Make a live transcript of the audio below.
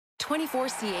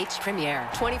24CH Premiere.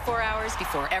 24 hours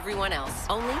before everyone else.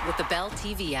 Only with the Bell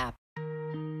TV app.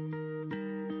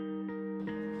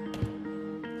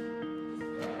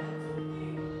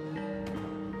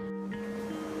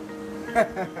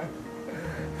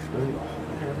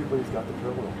 Everybody's got the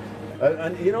turbo.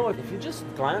 And you know, if you just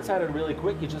glance at it really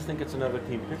quick, you just think it's another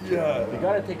team picture. Yeah. You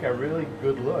got to take a really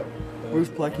good look. Where's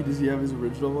Plecky? Does he have his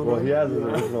original one? Well, he has his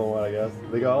original one, I guess.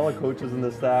 They got all the coaches and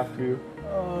the staff too.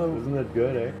 Isn't it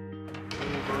good, eh? Hey,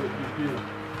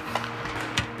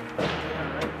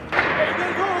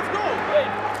 let's go! Hey,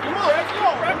 come on,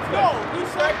 let's go! Do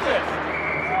something!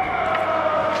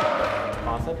 Je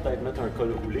pensais peut-être mettre un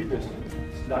col roulé dessus.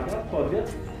 Si tu la regardes pas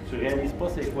vite, tu réalises pas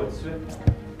c'est quoi de suite.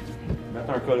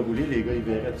 Mettre un col roulé, les gars, ils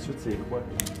verraient tout de suite c'est quoi.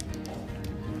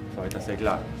 Ça va être assez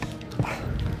clair.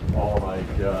 Oh my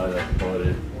god, that's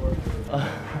funny.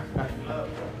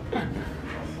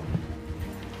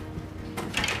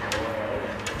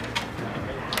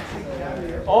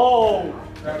 Oh!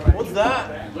 What's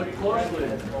that? Look closely.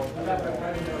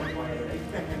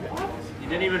 You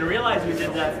didn't even realize we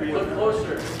did that for you. Look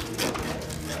closer.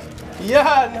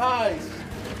 Yeah, nice!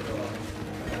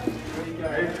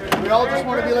 We all just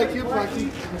want to be like you,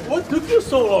 Plecky. What took you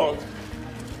so long?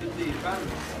 We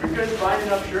couldn't find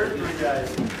enough shirts for you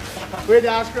guys. We had to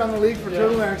ask around the league for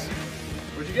turtlenecks.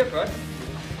 What'd you get, bud?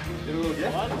 Did a little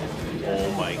gift?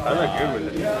 Oh my god. I look good with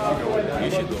it.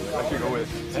 You should go with it. I should go with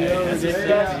it.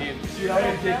 See how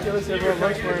ridiculous everyone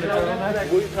looks wearing a turtleneck?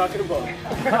 What are you talking about?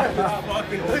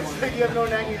 It looks like you have no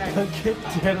nangy neck. Get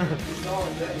dinner. It's all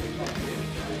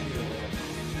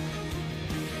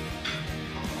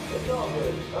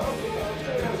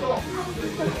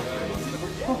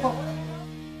good.